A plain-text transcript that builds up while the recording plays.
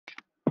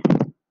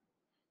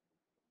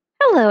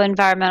Hello,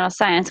 environmental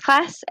science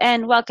class,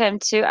 and welcome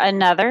to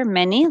another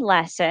mini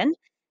lesson.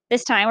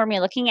 This time we're going to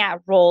be looking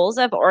at roles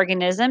of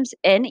organisms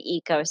in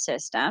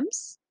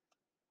ecosystems.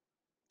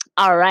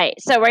 All right,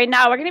 so right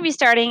now we're going to be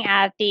starting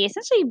at the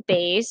essentially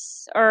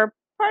base or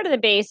part of the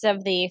base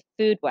of the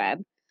food web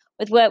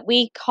with what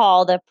we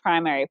call the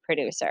primary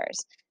producers.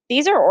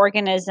 These are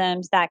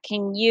organisms that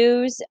can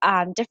use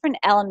different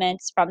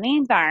elements from the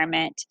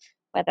environment,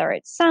 whether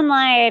it's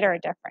sunlight or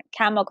different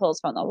chemicals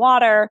from the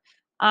water,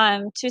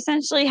 to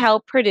essentially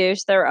help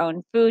produce their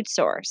own food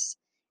source.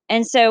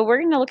 And so we're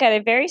going to look at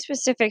a very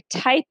specific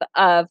type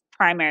of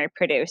primary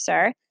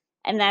producer,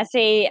 and that's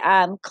a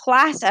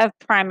class of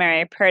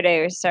primary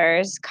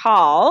producers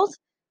called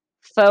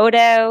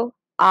photoautotrophs.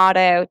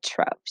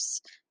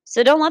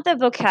 So don't let the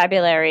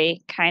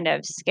vocabulary kind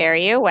of scare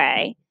you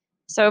away.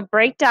 So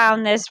break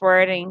down this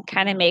word and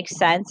kind of make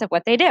sense of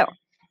what they do.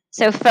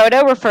 So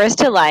photo refers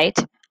to light,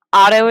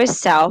 auto is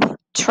self,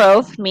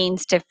 troph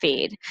means to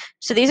feed.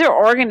 So these are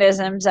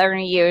organisms that are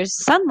going to use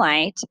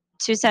sunlight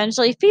to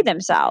essentially feed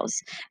themselves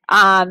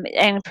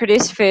and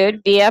produce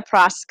food via a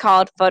process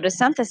called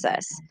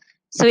photosynthesis.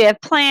 So we have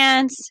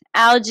plants,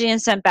 algae,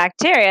 and some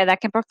bacteria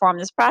that can perform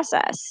this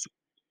process.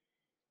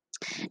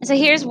 And so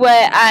here's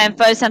what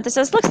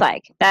photosynthesis looks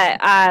like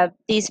that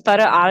these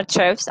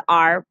photoautotrophs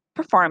are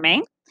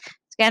performing.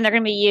 Again, they're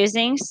going to be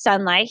using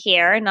sunlight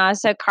here and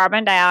also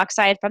carbon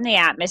dioxide from the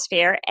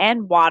atmosphere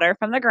and water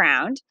from the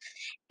ground.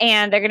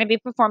 And they're going to be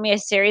performing a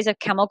series of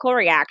chemical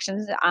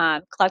reactions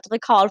collectively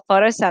called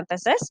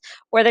photosynthesis,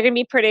 where they're going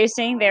to be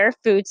producing their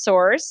food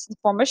source in the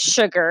form of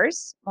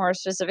sugars, more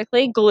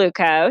specifically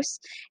glucose,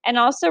 and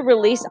also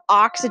release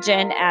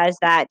oxygen as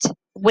that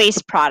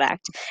waste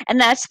product. And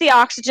that's the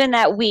oxygen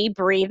that we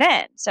breathe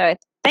in. So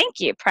thank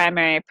you,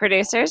 primary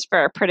producers,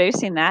 for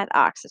producing that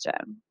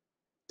oxygen.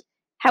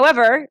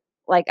 However,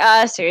 like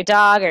us or your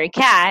dog or your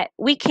cat,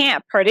 we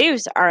can't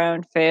produce our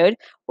own food.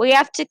 We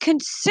have to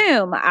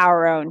consume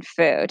our own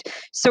food.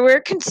 So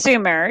we're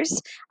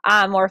consumers,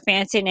 more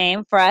fancy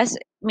name for us,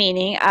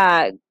 meaning,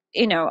 more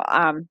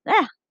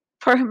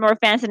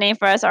fancy name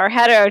for us are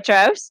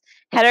heterotrophs.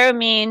 Hetero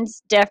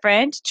means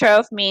different,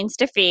 troph means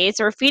to feed.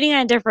 So we're feeding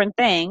on different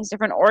things,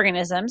 different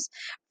organisms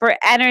for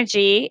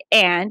energy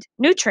and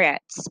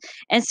nutrients.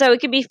 And so it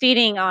could be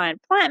feeding on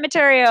plant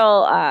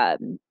material,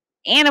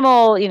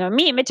 animal,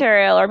 meat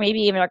material, or maybe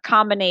even a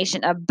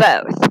combination of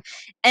both.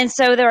 And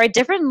so there are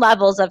different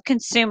levels of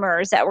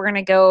consumers that we're going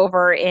to go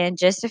over in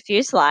just a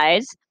few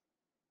slides.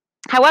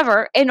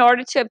 However, in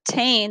order to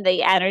obtain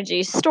the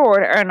energy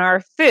stored in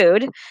our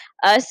food,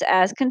 us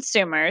as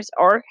consumers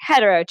or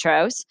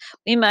heterotrophs,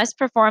 we must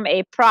perform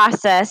a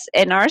process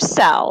in our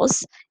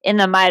cells, in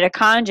the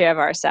mitochondria of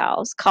our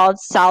cells, called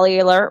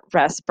cellular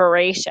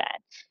respiration.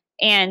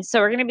 And so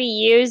we're going to be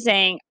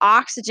using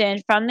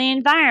oxygen from the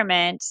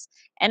environment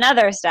and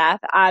other stuff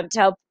to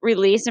help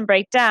release and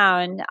break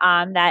down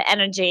that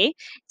energy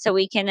so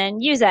we can then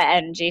use that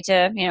energy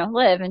to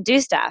live and do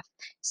stuff.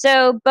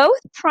 So both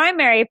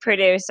primary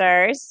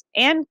producers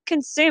and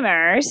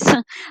consumers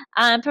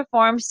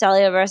perform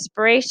cellular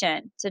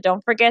respiration. So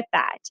don't forget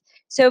that.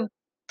 So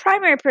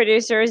primary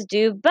producers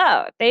do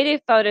both. They do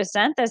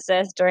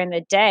photosynthesis during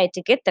the day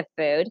to get the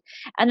food,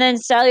 and then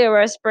cellular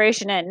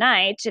respiration at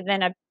night to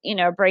then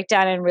break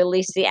down and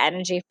release the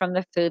energy from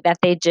the food that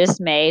they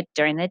just made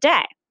during the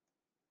day.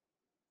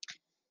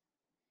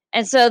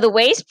 And so the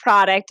waste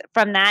product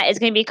from that is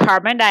going to be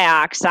carbon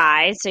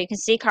dioxide. So you can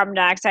see carbon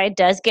dioxide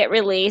does get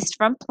released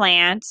from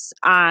plants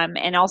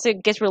and also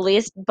gets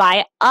released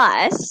by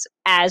us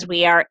as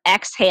we are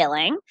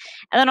exhaling.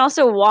 And then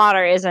also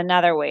water is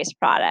another waste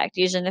product,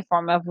 usually in the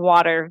form of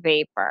water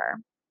vapor.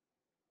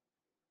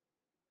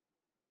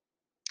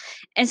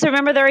 And so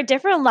remember, there are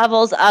different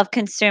levels of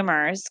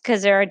consumers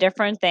because there are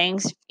different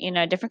things,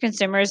 different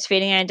consumers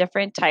feeding on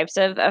different types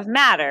of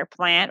matter,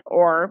 plant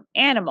or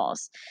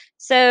animals.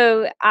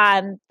 So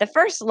the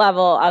first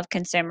level of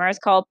consumer is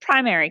called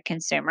primary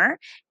consumer,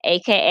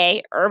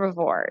 aka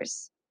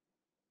herbivores.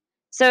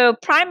 So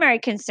primary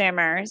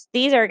consumers,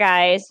 these are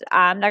guys,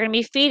 they're going to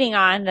be feeding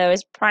on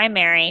those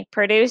primary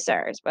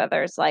producers,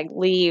 whether it's like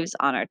leaves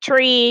on a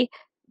tree,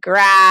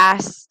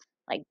 grass,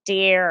 like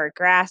deer or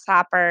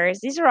grasshoppers.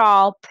 These are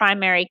all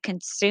primary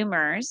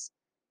consumers.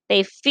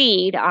 They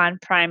feed on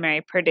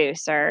primary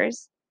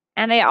producers,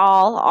 and they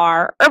all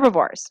are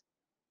herbivores.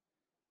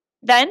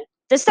 Then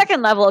the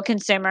second level of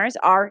consumers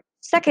are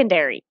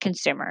secondary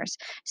consumers.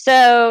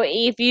 So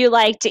if you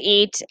like to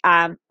eat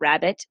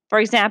rabbit, for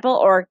example,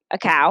 or a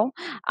cow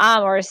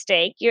or a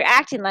steak, you're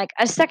acting like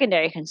a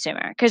secondary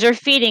consumer because you're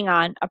feeding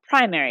on a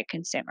primary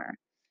consumer.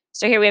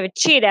 So here we have a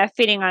cheetah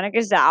feeding on a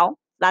gazelle.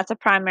 That's a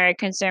primary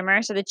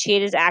consumer. So the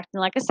cheetah is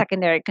acting like a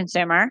secondary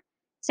consumer.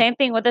 Same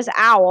thing with this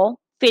owl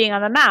feeding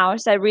on the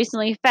mouse that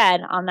recently fed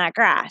on that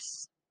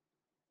grass.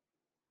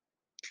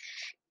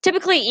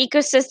 Typically,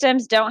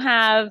 ecosystems don't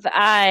have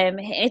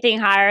anything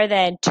higher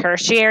than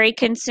tertiary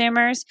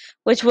consumers,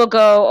 which we'll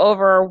go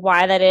over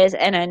why that is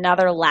in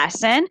another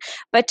lesson.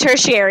 But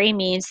tertiary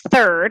means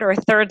third or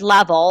third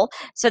level.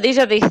 So these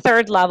are the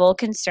third level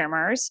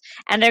consumers,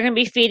 and they're going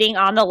to be feeding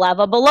on the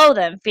level below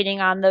them,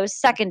 feeding on those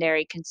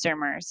secondary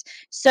consumers.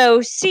 So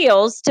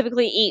seals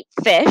typically eat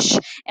fish,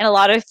 and a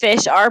lot of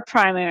fish are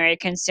primary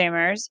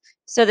consumers.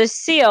 So the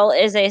seal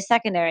is a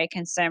secondary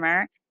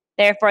consumer.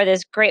 Therefore,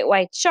 this great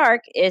white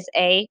shark is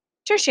a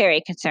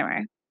tertiary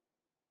consumer.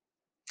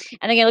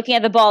 And again, looking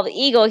at the bald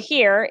eagle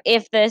here,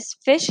 if this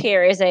fish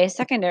here is a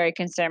secondary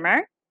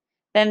consumer,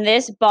 then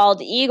this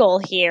bald eagle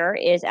here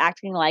is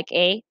acting like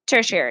a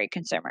tertiary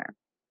consumer.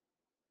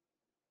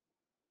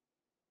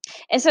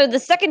 And so the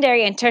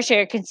secondary and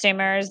tertiary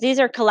consumers, these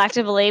are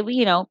collectively,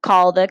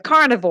 called the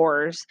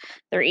carnivores.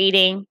 They're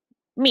eating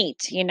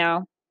meat,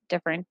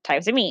 different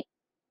types of meat.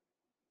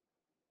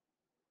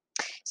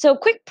 So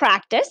quick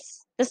practice.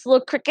 This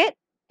little cricket,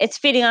 it's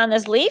feeding on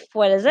this leaf.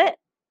 What is it?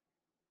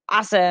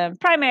 Awesome.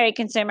 Primary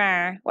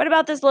consumer. What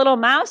about this little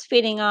mouse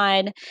feeding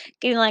on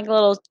getting like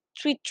little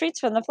sweet treats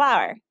from the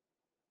flower?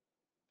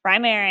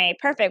 Primary.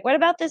 Perfect. What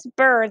about this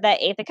bird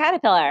that ate the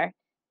caterpillar?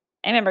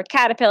 And remember,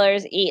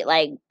 caterpillars eat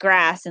like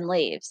grass and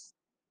leaves.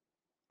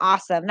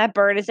 Awesome. That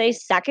bird is a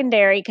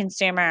secondary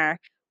consumer.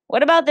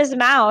 What about this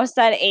mouse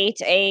that ate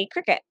a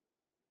cricket?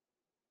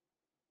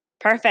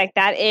 Perfect.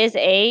 That is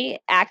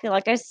acting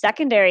like a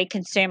secondary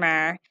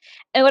consumer.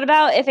 And what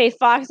about if a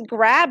fox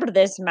grabbed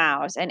this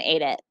mouse and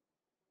ate it?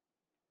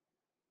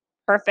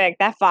 Perfect.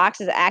 That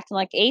fox is acting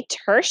like a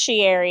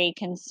tertiary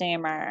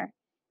consumer.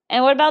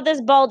 And what about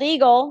this bald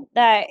eagle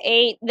that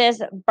ate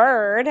this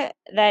bird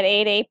that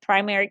ate a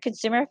primary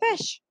consumer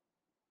fish?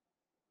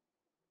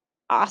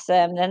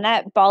 Awesome. Then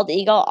that bald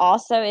eagle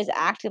also is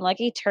acting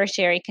like a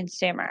tertiary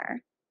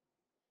consumer.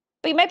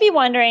 But you might be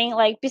wondering,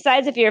 like,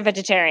 besides if you're a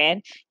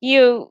vegetarian,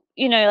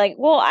 like,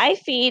 well, I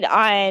feed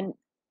on,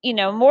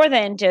 more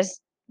than just,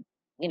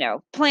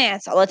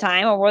 plants all the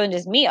time or more than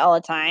just meat all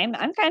the time.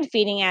 I'm kind of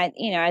feeding at,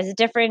 as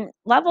different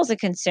levels of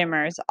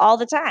consumers all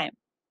the time,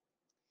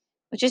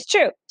 which is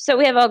true. So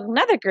we have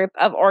another group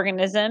of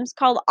organisms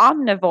called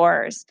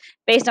omnivores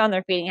based on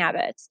their feeding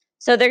habits.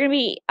 So they're going to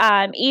be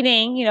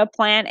eating,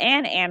 plant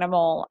and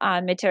animal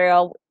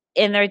material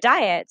in their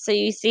diet. So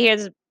you see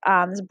here's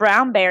this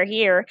brown bear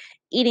here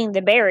eating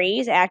the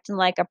berries, acting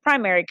like a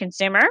primary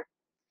consumer.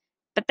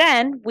 But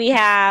then we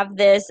have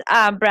this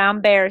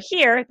brown bear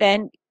here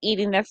then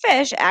eating the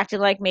fish, acting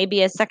like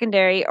maybe a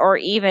secondary or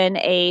even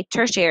a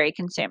tertiary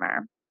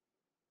consumer.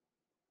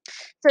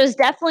 So there's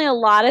definitely a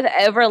lot of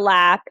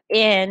overlap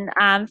in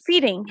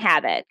feeding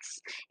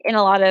habits in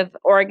a lot of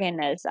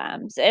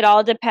organisms. It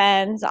all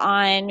depends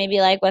on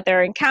maybe like what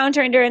they're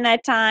encountering during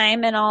that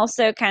time, and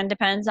also kind of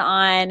depends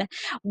on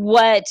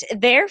what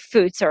their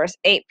food source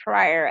ate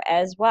prior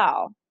as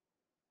well.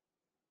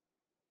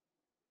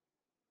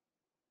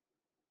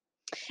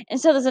 And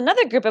so there's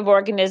another group of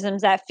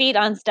organisms that feed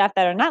on stuff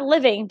that are not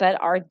living but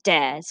are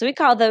dead. So we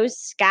call those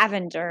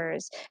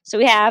scavengers. So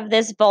we have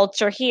this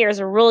vulture here is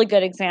a really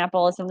good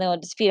example of something that will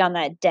just feed on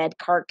that dead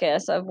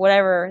carcass of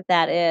whatever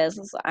that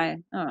is. I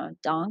don't know,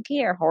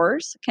 donkey or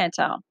horse? Can't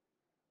tell.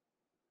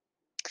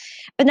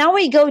 But now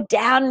we go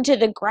down into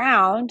the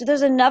ground,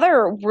 there's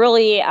another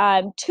really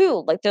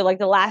two, like they're like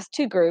the last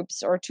two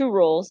groups or two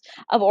rules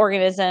of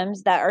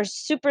organisms that are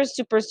super,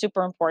 super,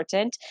 super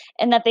important,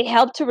 and that they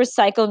help to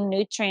recycle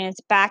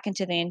nutrients back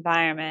into the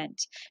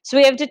environment. So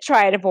we have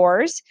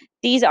detritivores.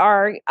 These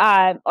are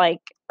like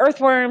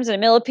earthworms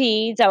and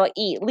millipedes that will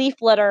eat leaf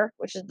litter,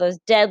 which is those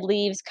dead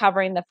leaves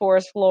covering the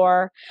forest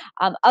floor,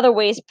 other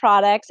waste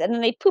products, and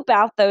then they poop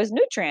out those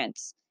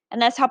nutrients.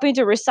 And that's helping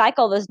to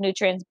recycle those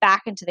nutrients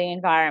back into the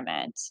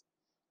environment.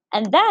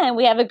 And then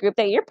we have a group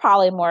that you're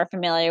probably more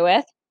familiar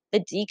with,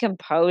 the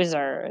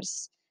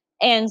decomposers.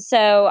 And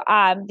so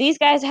these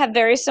guys have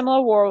very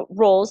similar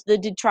roles, the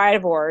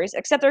detritivores,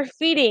 except they're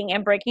feeding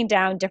and breaking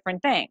down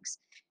different things.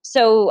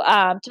 So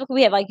typically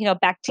we have like,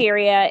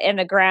 bacteria in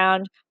the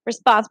ground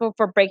responsible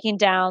for breaking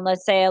down,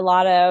 let's say, a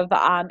lot of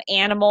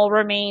animal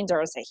remains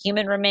or say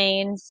human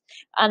remains.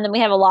 And then we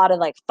have a lot of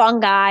like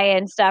fungi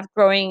and stuff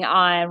growing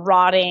on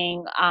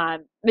rotting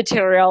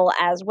material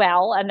as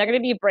well. And they're going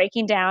to be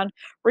breaking down,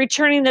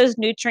 returning those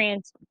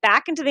nutrients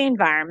back into the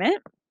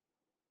environment.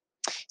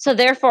 So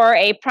therefore,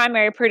 a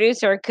primary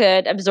producer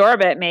could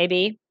absorb it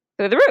maybe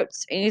through the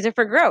roots and use it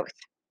for growth.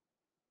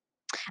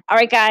 All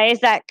right, guys,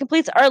 that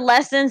completes our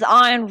lessons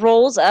on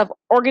roles of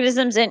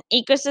organisms in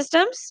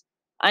ecosystems.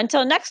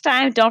 Until next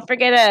time, don't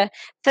forget to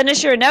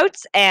finish your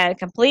notes and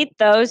complete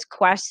those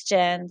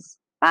questions.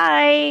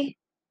 Bye.